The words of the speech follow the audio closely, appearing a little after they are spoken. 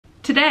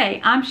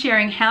Today I'm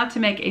sharing how to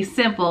make a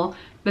simple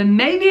but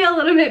maybe a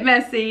little bit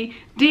messy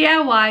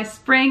DIY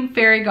spring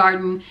fairy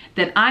garden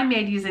that I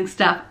made using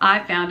stuff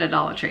I found at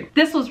Dollar Tree.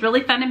 This was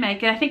really fun to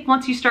make, and I think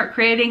once you start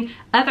creating,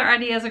 other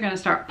ideas are going to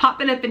start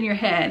popping up in your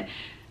head.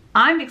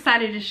 I'm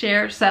excited to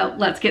share, so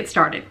let's get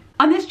started.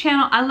 On this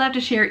channel, I love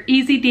to share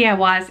easy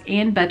DIYs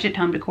and budget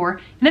home decor.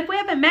 And if we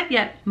haven't met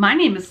yet, my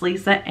name is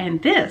Lisa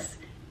and this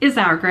is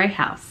Our Gray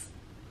House.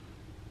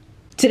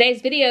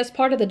 Today's video is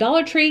part of the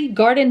Dollar Tree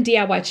Garden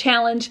DIY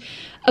Challenge.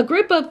 A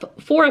group of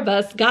 4 of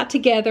us got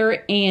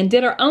together and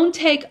did our own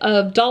take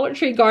of Dollar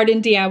Tree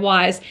Garden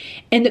DIYs.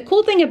 And the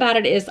cool thing about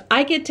it is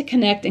I get to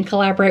connect and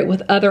collaborate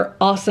with other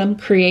awesome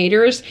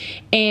creators,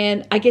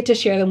 and I get to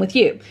share them with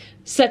you,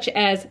 such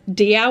as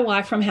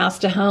DIY from House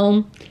to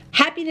Home.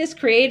 Happiness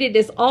Created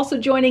is also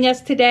joining us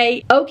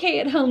today.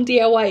 OK at Home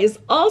DIY is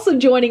also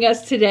joining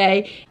us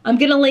today. I'm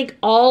going to link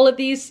all of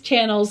these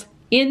channels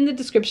in the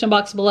description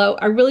box below.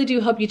 I really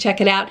do hope you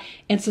check it out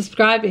and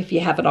subscribe if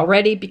you haven't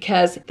already,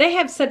 because they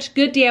have such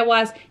good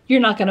DIYs, you're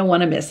not going to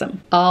want to miss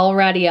them.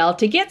 Alrighty, y'all,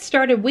 to get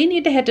started, we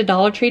need to head to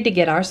Dollar Tree to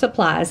get our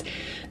supplies.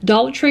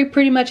 Dollar Tree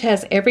pretty much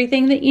has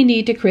everything that you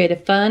need to create a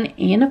fun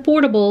and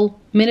affordable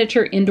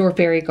miniature indoor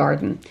fairy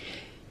garden.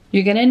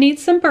 You're going to need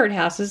some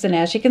birdhouses, and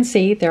as you can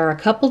see, there are a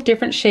couple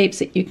different shapes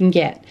that you can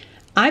get.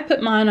 I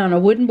put mine on a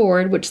wooden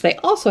board, which they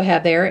also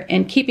have there,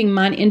 and keeping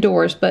mine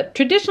indoors, but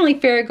traditionally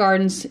fairy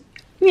gardens,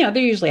 you know,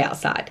 they're usually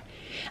outside.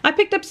 I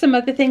picked up some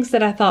other things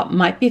that I thought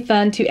might be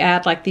fun to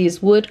add, like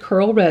these wood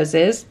curl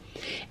roses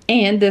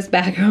and this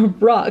bag of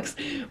rocks,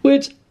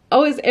 which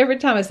always, every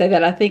time I say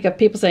that, I think of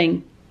people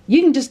saying,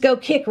 you can just go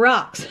kick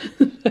rocks.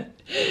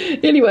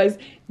 Anyways,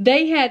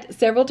 they had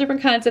several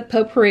different kinds of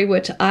potpourri,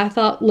 which I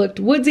thought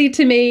looked woodsy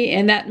to me,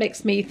 and that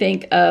makes me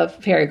think of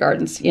fairy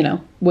gardens, you know,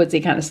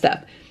 woodsy kind of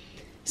stuff.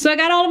 So I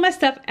got all of my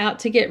stuff out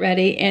to get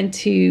ready and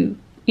to,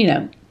 you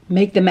know,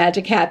 make the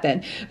magic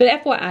happen.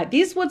 But FYI,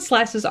 these wood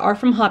slices are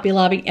from Hobby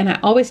Lobby, and I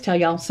always tell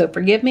y'all, so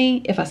forgive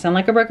me if I sound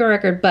like a broken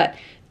record, but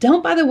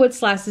don't buy the wood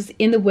slices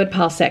in the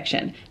woodpile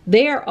section.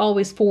 They are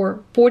always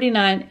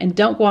 $4.49 and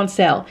don't go on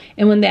sale.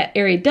 And when that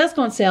area does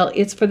go on sale,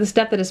 it's for the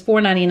stuff that is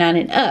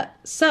 $4.99 and up.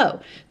 So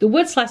the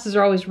wood slices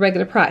are always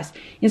regular price.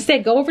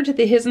 Instead, go over to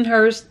the his and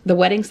hers, the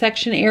wedding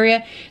section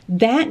area.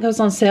 That goes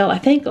on sale, I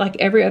think, like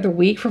every other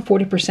week for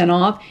 40%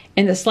 off.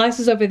 And the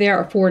slices over there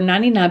are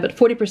 $4.99, but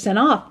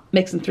 40% off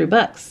makes them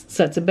 $3.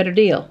 So it's a better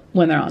deal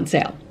when they're on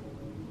sale.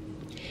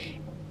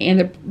 And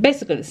they're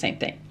basically the same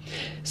thing.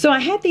 So I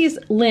had these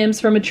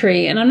limbs from a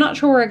tree, and I'm not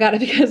sure where I got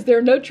it because there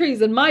are no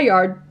trees in my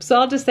yard. So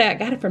I'll just say I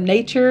got it from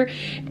nature,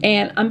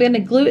 and I'm going to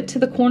glue it to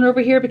the corner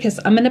over here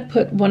because I'm going to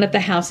put one of the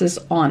houses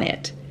on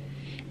it.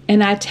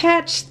 And I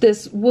attached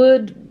this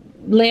wood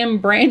limb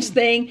branch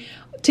thing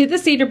to the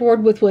cedar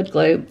board with wood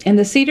glue. And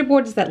the cedar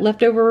board is that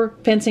leftover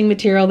fencing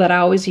material that I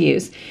always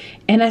use.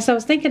 And as I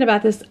was thinking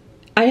about this,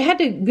 I had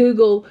to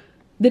Google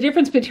the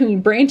difference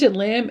between branch and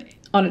limb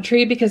on a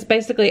tree, because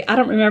basically I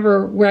don't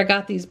remember where I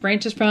got these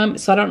branches from,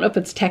 so I don't know if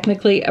it's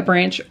technically a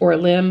branch or a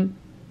limb.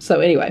 So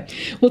anyway,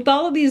 with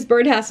all of these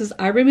birdhouses,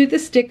 I removed the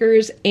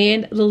stickers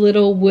and the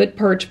little wood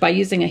perch by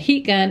using a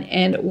heat gun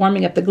and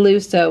warming up the glue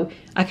so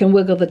I can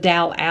wiggle the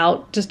dowel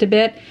out just a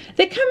bit.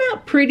 They come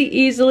out pretty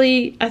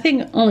easily. I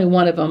think only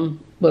one of them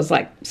was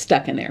like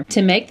stuck in there.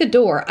 To make the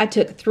door, I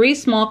took 3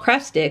 small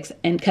craft sticks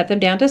and cut them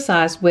down to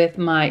size with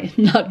my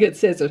not good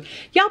scissors.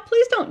 Y'all,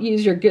 please don't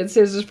use your good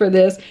scissors for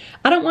this.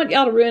 I don't want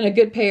y'all to ruin a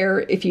good pair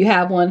if you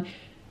have one,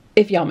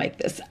 if y'all make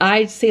this.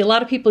 I see a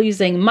lot of people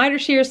using miter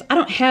shears. I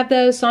don't have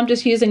those, so I'm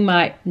just using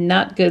my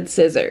not good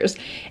scissors.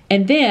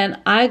 And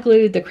then I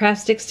glued the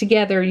craft sticks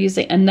together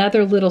using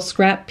another little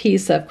scrap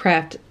piece of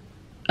craft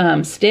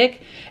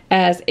stick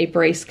as a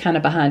brace kind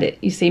of behind it.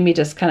 You see me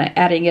just kind of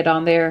adding it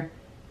on there.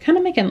 Kind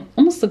of making,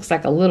 almost looks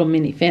like a little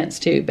mini fence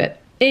too,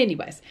 but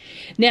anyways.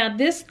 Now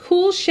this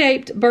cool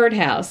shaped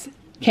birdhouse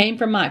came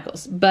from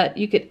Michael's, but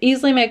you could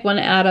easily make one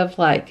out of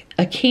like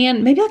a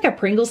can, maybe like a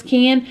Pringles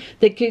can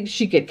that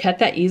you could cut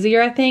that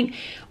easier, I think,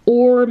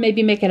 or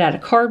maybe make it out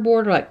of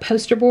cardboard or like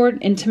poster board.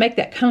 And to make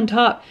that cone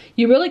top,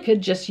 you really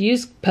could just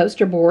use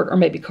poster board or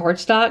maybe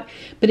cardstock,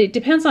 but it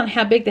depends on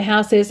how big the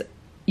house is.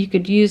 You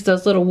could use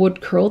those little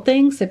wood curl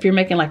things if you're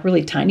making like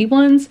really tiny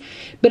ones,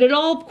 but it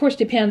all of course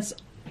depends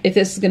if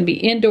this is going to be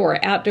indoor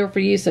or outdoor for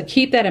you. So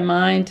keep that in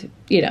mind,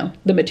 you know,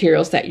 the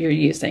materials that you're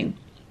using.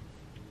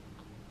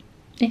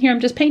 And here I'm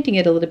just painting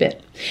it a little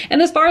bit.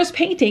 And as far as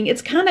painting,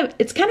 it's kind of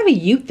a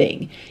you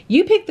thing.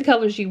 You pick the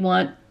colors you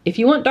want. If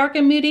you want dark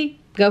and moody,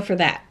 go for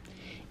that.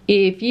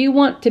 If you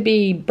want to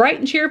be bright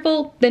and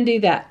cheerful, then do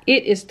that.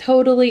 It is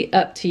totally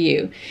up to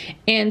you.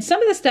 And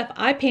some of the stuff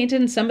I painted,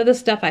 and some of the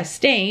stuff I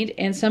stained,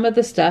 and some of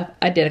the stuff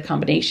I did a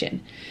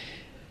combination.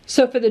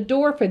 So for the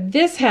door for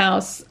this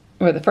house,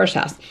 or the first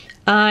house,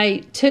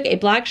 I took a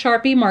black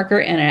Sharpie marker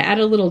and I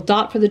added a little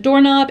dot for the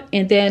doorknob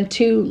and then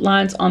 2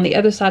 lines on the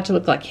other side to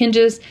look like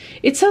hinges.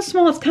 It's so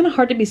small, it's kind of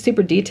hard to be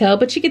super detailed,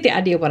 but you get the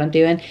idea of what I'm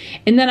doing.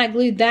 And then I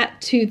glued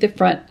that to the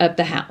front of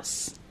the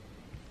house.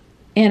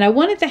 And I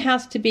wanted the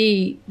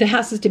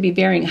houses to be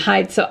varying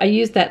height, so I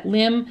used that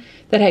limb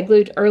that I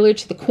glued earlier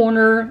to the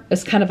corner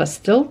as kind of a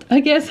stilt, I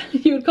guess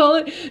you would call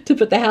it, to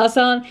put the house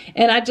on.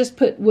 And I just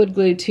put wood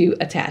glue to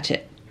attach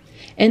it.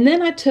 And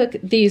then I took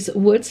these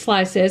wood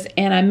slices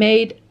and I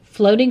made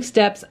floating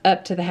steps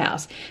up to the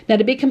house. Now,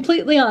 to be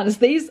completely honest,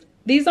 these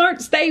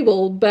aren't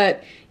stable,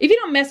 but if you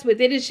don't mess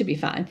with it, it should be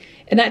fine.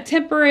 And I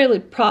temporarily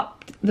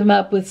propped them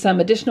up with some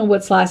additional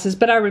wood slices,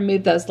 but I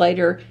removed those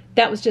later.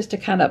 That was just to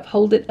kind of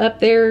hold it up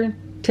there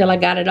till I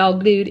got it all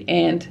glued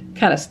and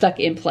kind of stuck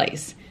in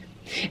place.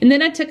 And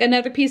then I took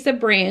another piece of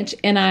branch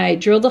and I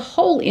drilled a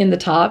hole in the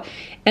top,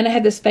 and I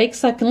had this fake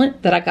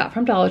succulent that I got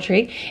from Dollar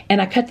Tree,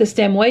 and I cut the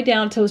stem way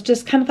down till it was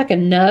just kind of like a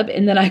nub,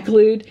 and then I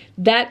glued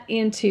that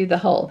into the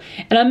hole.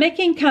 And I'm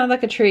making kind of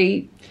like a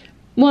tree.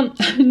 Well,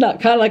 not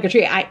kind of like a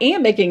tree. I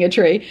am making a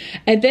tree,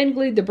 and then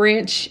glued the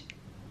branch.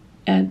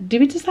 And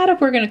did we decide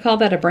if we're going to call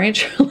that a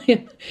branch or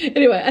limb?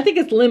 Anyway, I think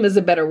it's limb is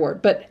a better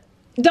word, but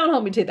don't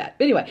hold me to that.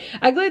 But anyway,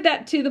 I glued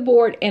that to the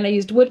board, and I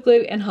used wood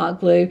glue and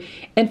hot glue.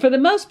 And for the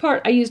most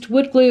part, I used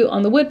wood glue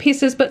on the wood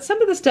pieces, but some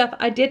of the stuff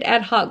I did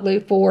add hot glue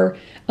for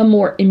a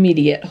more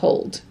immediate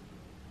hold.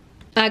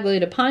 I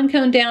glued a pine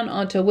cone down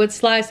onto a wood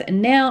slice,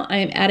 and now I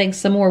am adding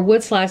some more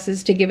wood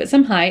slices to give it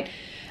some height.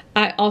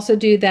 I also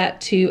do that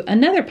to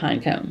another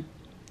pine cone.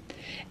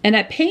 And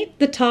I paint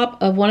the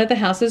top of one of the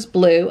houses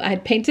blue. I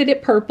had painted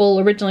it purple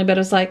originally, but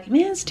I was like,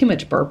 man, it's too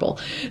much purple.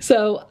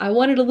 So I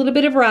wanted a little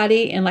bit of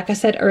variety. And like I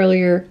said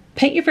earlier,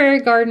 paint your fairy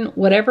garden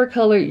whatever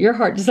color your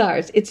heart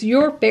desires. It's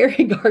your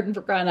fairy garden,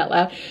 for crying out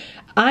loud.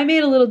 I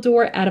made a little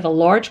door out of a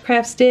large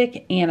craft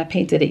stick, and I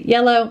painted it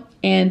yellow.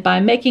 And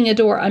by making a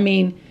door, I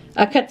mean,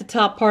 I cut the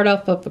top part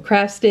off of a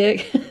craft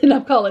stick, and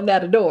I'm calling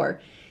that a door.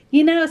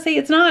 You know, see,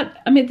 it's not,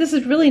 I mean, this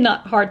is really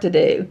not hard to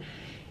do.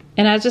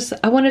 And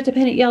I wanted to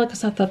paint it yellow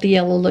because I thought the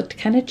yellow looked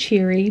kind of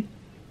cheery.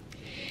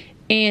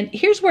 And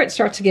here's where it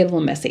starts to get a little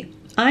messy.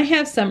 I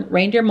have some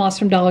reindeer moss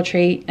from Dollar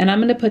Tree, and I'm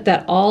going to put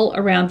that all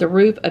around the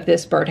roof of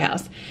this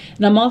birdhouse.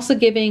 And I'm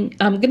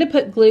going to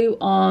put glue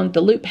on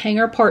the loop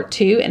hanger part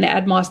 2 and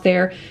add moss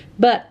there,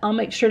 but I'll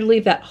make sure to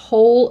leave that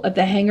hole of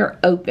the hanger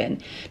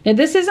open. Now,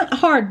 this isn't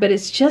hard, but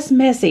it's just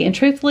messy. And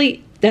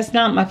truthfully, that's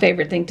not my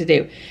favorite thing to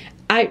do.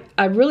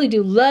 I really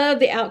do love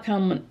the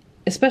outcome,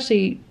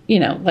 especially, you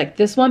know, like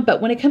this one.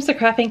 But when it comes to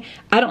crafting,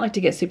 I don't like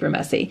to get super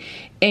messy.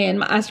 And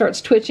my eye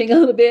starts twitching a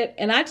little bit.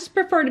 And I just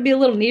prefer to be a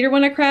little neater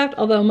when I craft.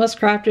 Although most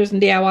crafters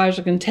and DIYers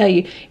are going to tell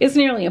you it's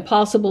nearly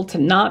impossible to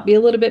not be a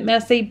little bit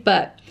messy.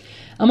 But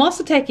I'm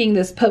also taking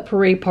this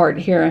potpourri part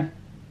here.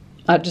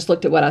 I just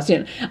looked at what I was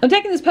doing. I'm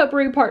taking this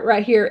potpourri part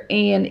right here.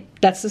 And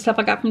that's the stuff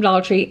I got from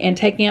Dollar Tree. And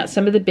taking out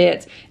some of the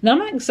bits. And I'm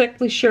not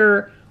exactly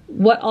sure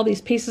what all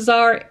these pieces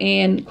are.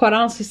 And quite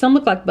honestly, some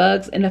look like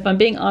bugs. And if I'm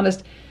being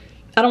honest,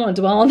 I don't want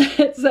to dwell on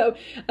that. So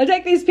I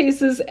take these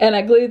pieces and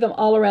I glue them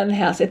all around the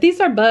house. If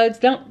these are bugs,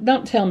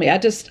 don't tell me.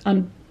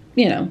 I'm,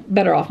 you know,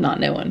 better off not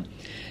knowing.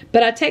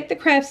 But I take the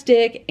craft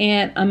stick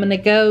and I'm going to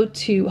go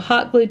to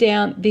hot glue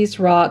down these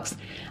rocks.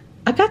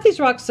 I got these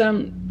rocks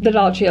from the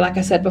Dollar Tree, like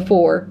I said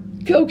before.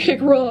 Go kick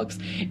rocks.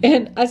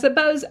 And I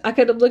suppose I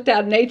could have looked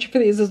out in nature for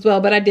these as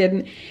well, but I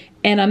didn't.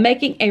 And I'm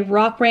making a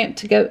rock ramp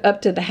to go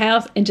up to the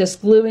house and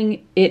just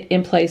gluing it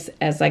in place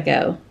as I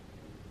go.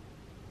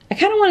 I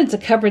kind of wanted to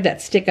cover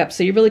that stick up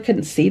so you really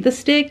couldn't see the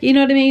stick, you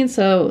know what I mean?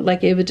 So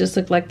like it would just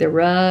look like the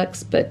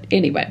rocks, but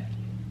anyway.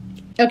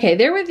 Okay,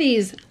 there were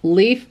these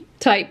leaf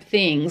type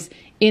things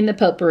in the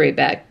potpourri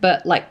bag,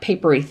 but like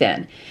papery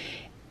thin.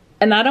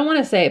 And I don't want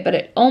to say it, but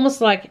it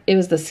almost like it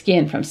was the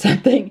skin from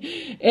something.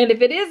 And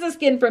if it is the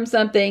skin from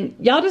something,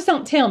 y'all just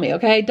don't tell me,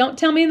 okay? Don't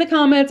tell me in the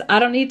comments. I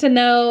don't need to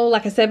know.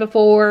 Like I said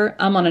before,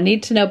 I'm on a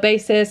need to know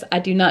basis. I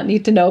do not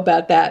need to know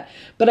about that.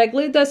 But I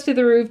glued those to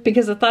the roof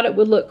because I thought it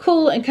would look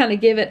cool and kind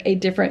of give it a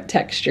different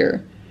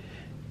texture.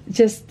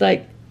 Just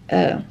like,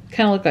 kind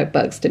of look like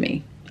bugs to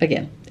me.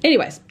 Again.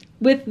 Anyways,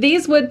 with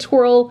these wood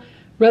twirl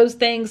rose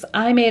things,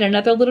 I made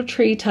another little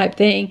tree type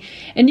thing,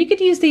 and you could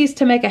use these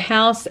to make a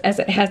house as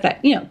it has that,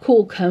 you know,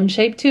 cool cone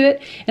shape to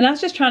it. And I was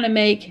just trying to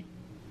make,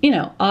 you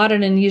know, odd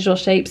and unusual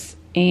shapes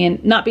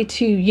and not be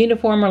too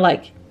uniform or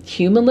like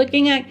human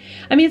looking. I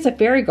mean, it's a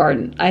fairy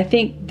garden. I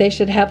think they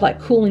should have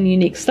like cool and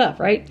unique stuff,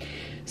 right?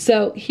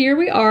 So here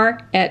we are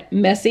at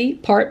Messy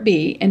Part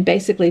B and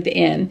basically the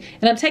end.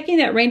 And I'm taking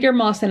that reindeer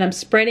moss and I'm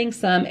spreading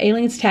some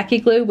Aleene's tacky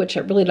glue, which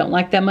I really don't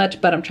like that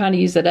much, but I'm trying to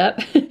use it up.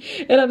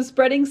 And I'm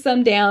spreading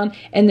some down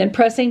and then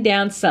pressing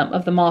down some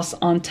of the moss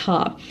on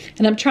top.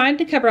 And I'm trying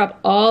to cover up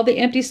all the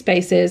empty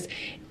spaces.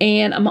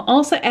 And I'm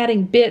also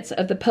adding bits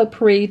of the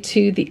potpourri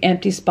to the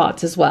empty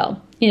spots as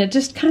well. You know,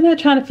 just kind of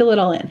trying to fill it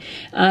all in.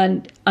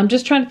 And I'm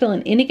just trying to fill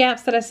in any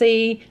gaps that I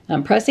see.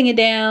 I'm pressing it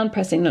down,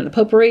 pressing on the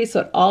potpourri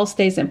so it all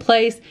stays in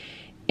place.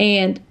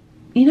 And,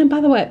 you know, by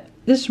the way,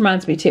 this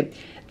reminds me too,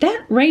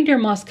 that reindeer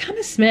moss kind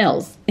of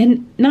smells.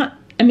 And not,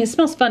 I mean, it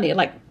smells funny,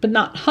 like, but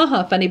not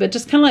haha funny, but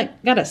just kind of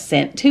like got a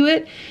scent to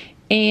it.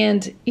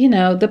 And, you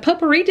know, the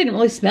potpourri didn't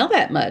really smell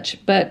that much,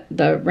 but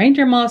the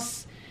reindeer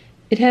moss,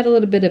 it had a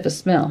little bit of a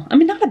smell. I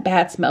mean, not a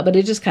bad smell, but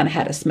it just kind of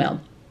had a smell.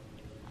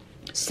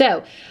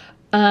 So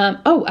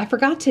Oh, I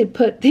forgot to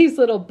put these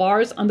little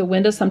bars on the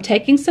window. So I'm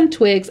taking some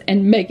twigs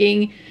and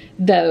making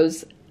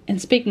those.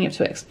 And speaking of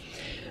twigs,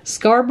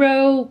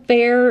 Scarborough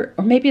Fair,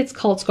 or maybe it's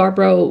called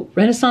Scarborough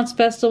Renaissance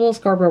Festival,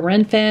 Scarborough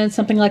Ren Fen,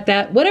 something like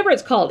that. Whatever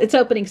it's called, it's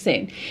opening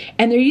soon.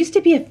 And there used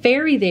to be a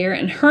fairy there,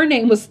 and her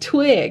name was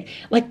Twig.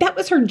 Like, that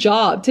was her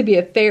job, to be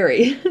a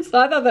fairy. So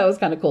I thought that was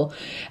kind of cool.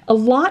 A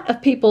lot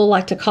of people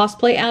like to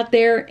cosplay out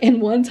there,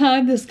 and one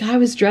time this guy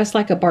was dressed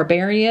like a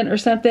barbarian or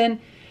something.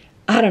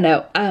 I don't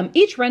know.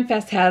 Each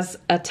Renfest has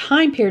a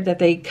time period that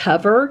they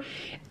cover.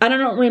 I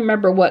don't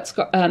remember what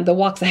the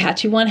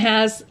Waxahachie one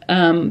has,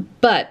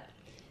 but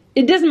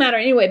it doesn't matter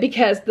anyway,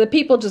 because the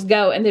people just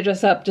go and they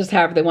dress up just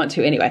however they want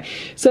to anyway.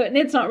 So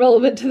it's not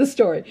relevant to the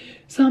story.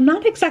 So I'm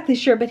not exactly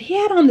sure, but he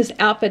had on this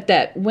outfit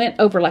that went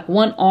over like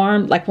one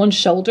arm, like one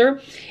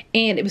shoulder,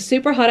 and it was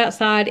super hot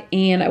outside,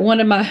 and I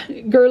wanted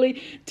my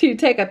girly to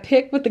take a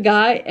pic with the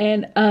guy,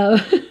 and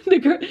they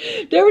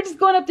were just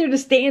going up there to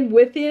stand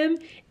with him.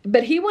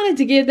 But he wanted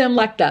to give them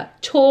like the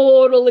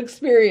total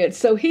experience.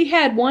 So he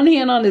had one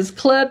hand on his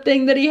club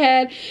thing that he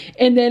had,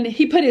 and then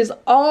he put his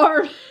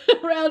arm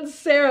around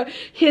Sarah.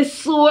 His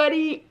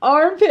sweaty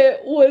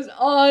armpit was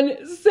on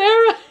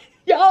Sarah.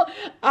 Y'all,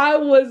 I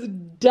was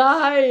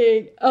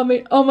dying. I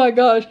mean, oh my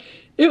gosh.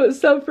 It was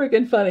so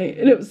freaking funny.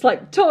 And it was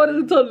like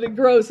totally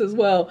gross as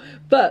well.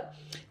 But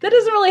that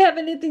doesn't really have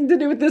anything to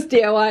do with this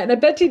DIY. And I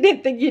bet you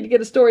didn't think you'd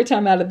get a story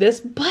time out of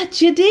this,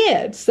 but you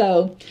did.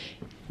 So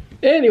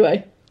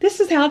anyway, this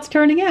is how it's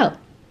turning out.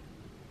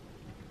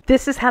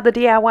 This is how the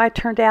DIY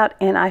turned out,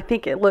 and I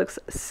think it looks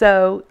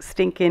so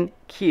stinking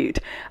cute.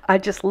 I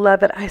just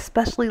love it. I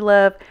especially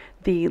love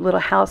the little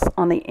house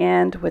on the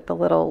end with the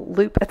little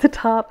loop at the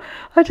top.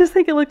 I just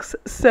think it looks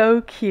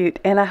so cute,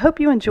 and I hope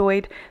you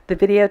enjoyed the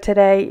video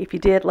today. If you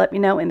did, let me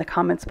know in the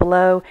comments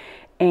below.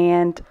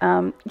 And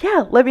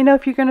yeah, let me know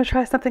if you're going to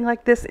try something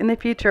like this in the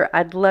future.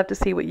 I'd love to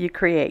see what you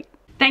create.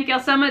 Thank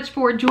y'all so much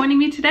for joining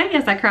me today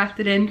as I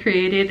crafted and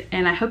created,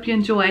 and I hope you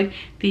enjoyed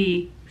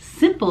the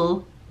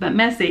simple but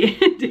messy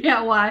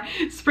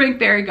DIY spring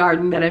fairy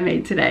garden that I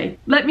made today.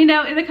 Let me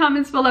know in the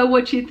comments below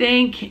what you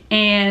think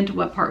and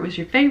what part was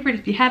your favorite,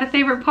 if you had a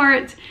favorite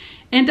part.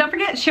 And don't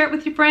forget, share it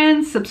with your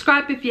friends,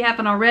 subscribe if you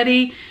haven't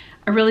already.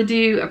 I really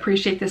do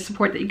appreciate the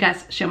support that you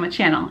guys show my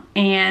channel.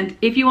 And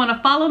if you want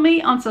to follow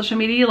me on social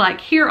media,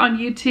 like here on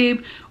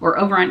YouTube or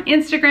over on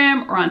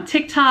Instagram or on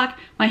TikTok,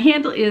 my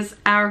handle is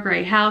Our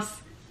Gray House.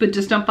 But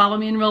just don't follow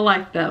me in real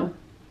life though,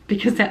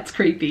 because that's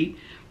creepy.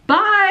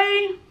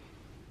 Bye!